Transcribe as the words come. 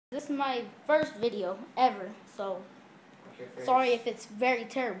is my first video ever, so sorry if it's very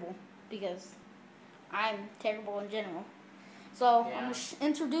terrible, because I'm terrible in general. So I'm going to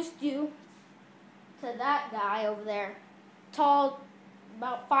introduce you to that guy over there. Tall,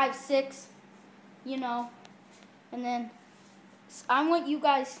 about 5'6", you know. And then I want you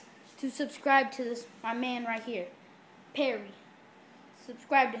guys to subscribe to this, my man right here, Perry.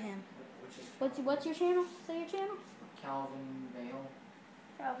 Subscribe to him. What's your channel? Say your channel. Calvin Bale.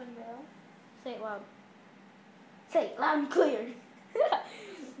 Calvin Bale. Say it loud. Say it loud and clear.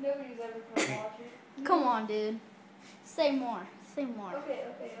 Nobody's ever gonna watch it. Come on, dude. Say more. Say more.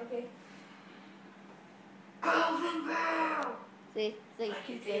 Okay. Calvin Bale! See, he's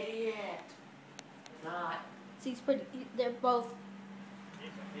good. Idiot. Not. See, he's pretty. They're both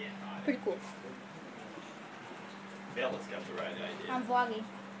pretty cool. Bale has got the right idea. I'm vlogging.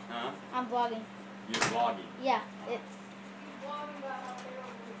 Huh? I'm vlogging. You're vlogging. Yeah, it's.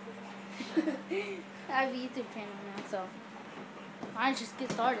 I have a YouTube channel now, so I just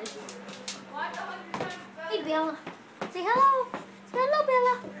get started. Hey, Bella. Say hello. Say hello,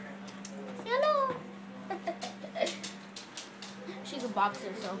 Bella. Say hello. She's a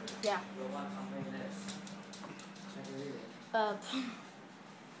boxer, so yeah.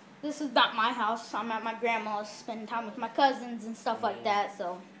 This is not my house. I'm at my grandma's, spending time with my cousins and stuff like that.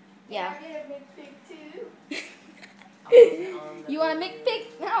 So yeah. I get a big pig too. You want a McPig?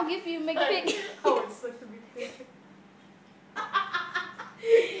 I'll give you a McPig. Oh, it's like a big pig.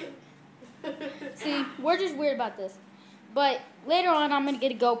 See, we're just weird about this. But later on, I'm going to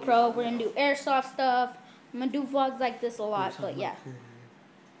get a GoPro. We're going to do airsoft stuff. I'm going to do vlogs like this a lot, but yeah.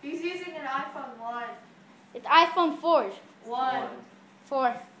 He's using an iPhone 1. It's iPhone 4. 1.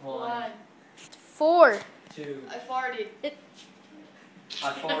 4. 1. 4. 2. I farted.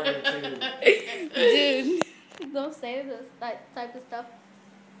 I farted 2. Dude, don't say this type of stuff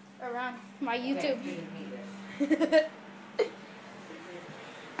around my YouTube.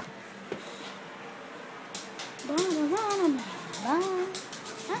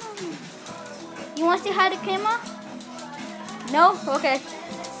 You want to say hi to camera? No? Okay.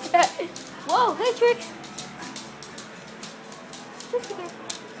 Whoa, hey Trix.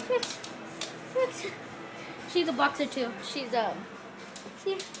 Trix. She's a boxer too. She's a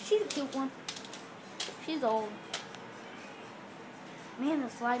cute one. She's old. Man,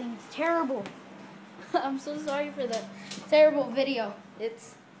 this lighting is terrible. I'm so sorry for the terrible video.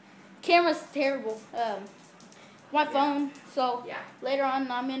 Camera's terrible. My phone. So later on,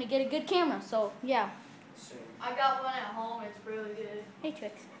 I'm gonna get a good camera. So yeah. I got one at home. It's really good. Hey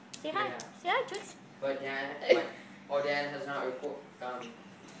Trix. Say hi. Yeah. Say hi, Trix. But Dad, Dad has not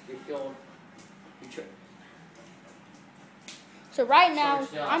refilled. So right now,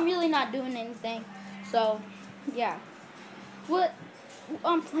 I'm really not doing anything. So yeah. What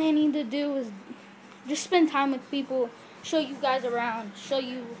I'm planning to do is just spend time with people, show you guys around,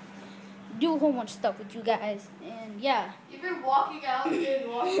 do a whole bunch of stuff with you guys, and yeah. You've been walking out and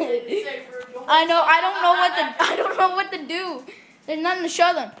walking in the same room. I know. I don't know what to do. There's nothing to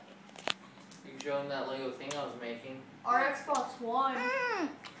show them. You can show them that Lego thing I was making. Our Xbox One.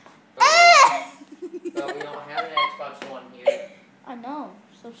 But we don't have an Xbox One here. I know.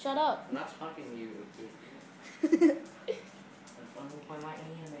 So shut up. I'm not talking to you.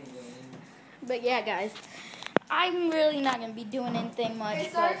 But yeah, guys, I'm really not gonna be doing anything much. Hey,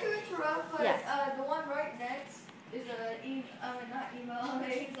 sorry to interrupt, but yeah. The one right next is not email.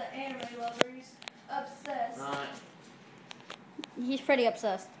 He's an anime lover. He's obsessed. He's pretty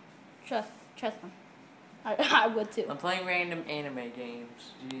obsessed. Trust him. I would too. I'm playing random anime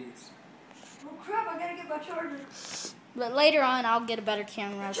games. Jeez. Oh crap! I gotta get my charger. But later on, I'll get a better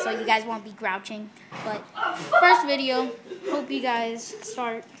camera so you guys won't be grouching. But first video, hope you guys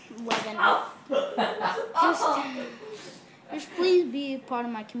start loving it. Just please be a part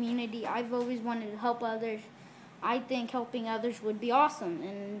of my community. I've always wanted to help others. I think helping others would be awesome,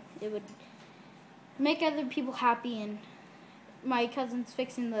 and it would make other people happy. And my cousin's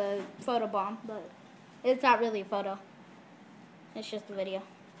fixing the photo bomb, but it's not really a photo. It's just a video.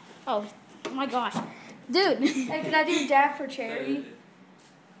 Oh my gosh. Dude. Hey, can I do dab for charity?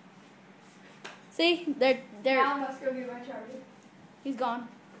 See? They're Now I must go get my charger. He's gone.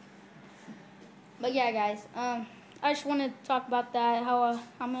 But yeah, guys, I just wanted to talk about that, how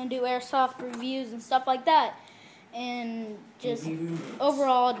I'm going to do airsoft reviews and stuff like that. And just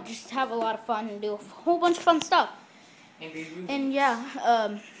overall, just have a lot of fun and do a whole bunch of fun stuff. And yeah,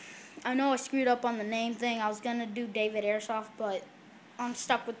 I know I screwed up on the name thing. I was going to do David Airsoft, but I'm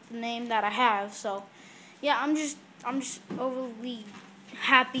stuck with the name that I have. So yeah, I'm just overly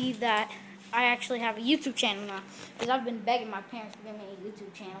happy that I actually have a YouTube channel now because I've been begging my parents to give me a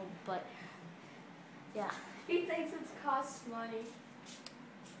YouTube channel, but yeah. He thinks it costs money.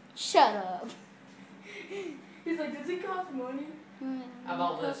 Shut up. He's like, does it cost money? How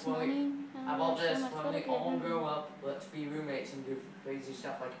about this when we When all grow up, let's be roommates and do crazy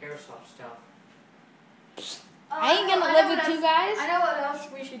stuff like airsoft stuff. I ain't gonna live with you guys. I know what else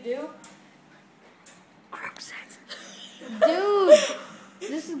we should do. Group sex. Dude,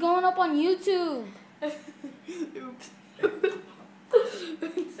 this is going up on YouTube.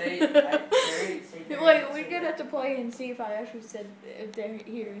 Say Wait, we're gonna have to play and see if I actually said if they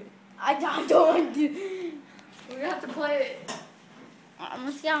hear it. I don't want to. We're gonna have to play it. I'm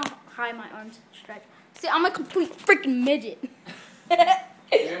gonna see how high my arms stretch. See, I'm a complete freaking midget.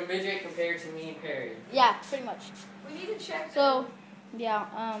 You're a midget compared to me and Perry. Yeah, pretty much. We need to check. So, yeah,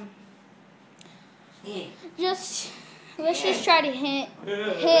 let's just try to hit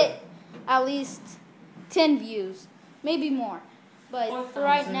at least 10 views, maybe more. But for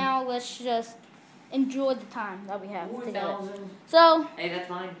right now, let's just enjoy the time that we have together. 1,000. So, Hey, that's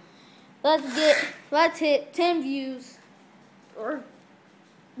mine. let's hit 10 views or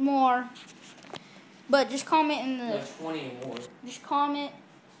more. But just comment in the, No, 20 or more. just comment,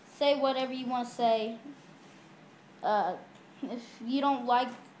 say whatever you want to say. If you don't like,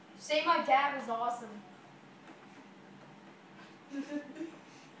 Say my dad is awesome.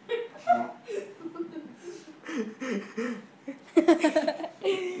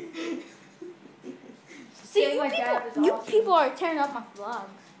 see, Say my dad is you awesome. people are tearing up my vlogs.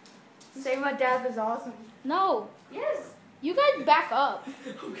 Say my dad is awesome. No, Yes. you guys back up.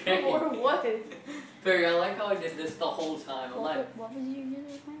 Okay. Or what? Perry, I like how I did this the whole time. I'm like, What was your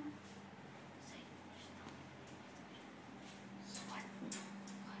username?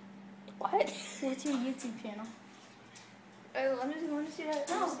 What? What's your YouTube channel? Want to see that?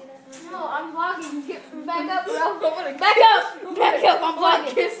 No. See that? No, I'm vlogging. Get back up, bro. Back Back up! Back up! I'm wanna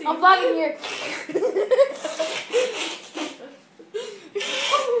vlogging. kiss you. I'm vlogging here.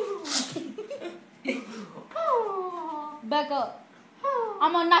 Back up.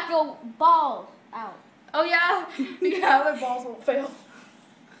 I'm gonna knock your balls out. Oh yeah. Yeah, my balls won't fail.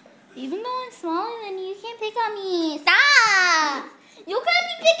 Even though I'm smaller than you, you can't pick on me. Stop! You can't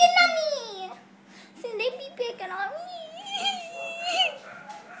be picking on me. See, they be picking on me.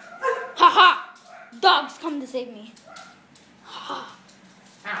 Ha ha! Dogs come to save me. Ha.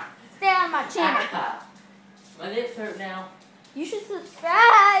 ow. Stay on my channel. My lips hurt now. You should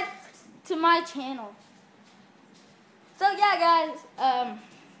subscribe to my channel. So yeah, guys,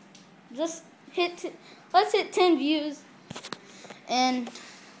 just let's hit 10 views, and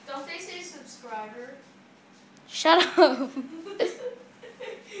Don't they say subscriber? shut up.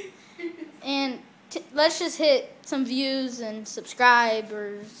 And let's just hit some views and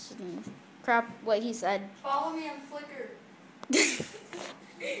subscribers and crap. What he said. Follow me on Flickr.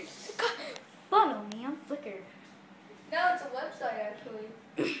 Follow me on Flickr. No, it's a website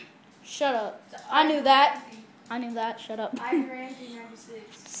actually. Shut up. It's I knew that. I knew that. Shut up. I'm Randy 96.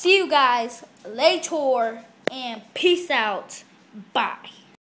 See you guys later, and peace out. Bye.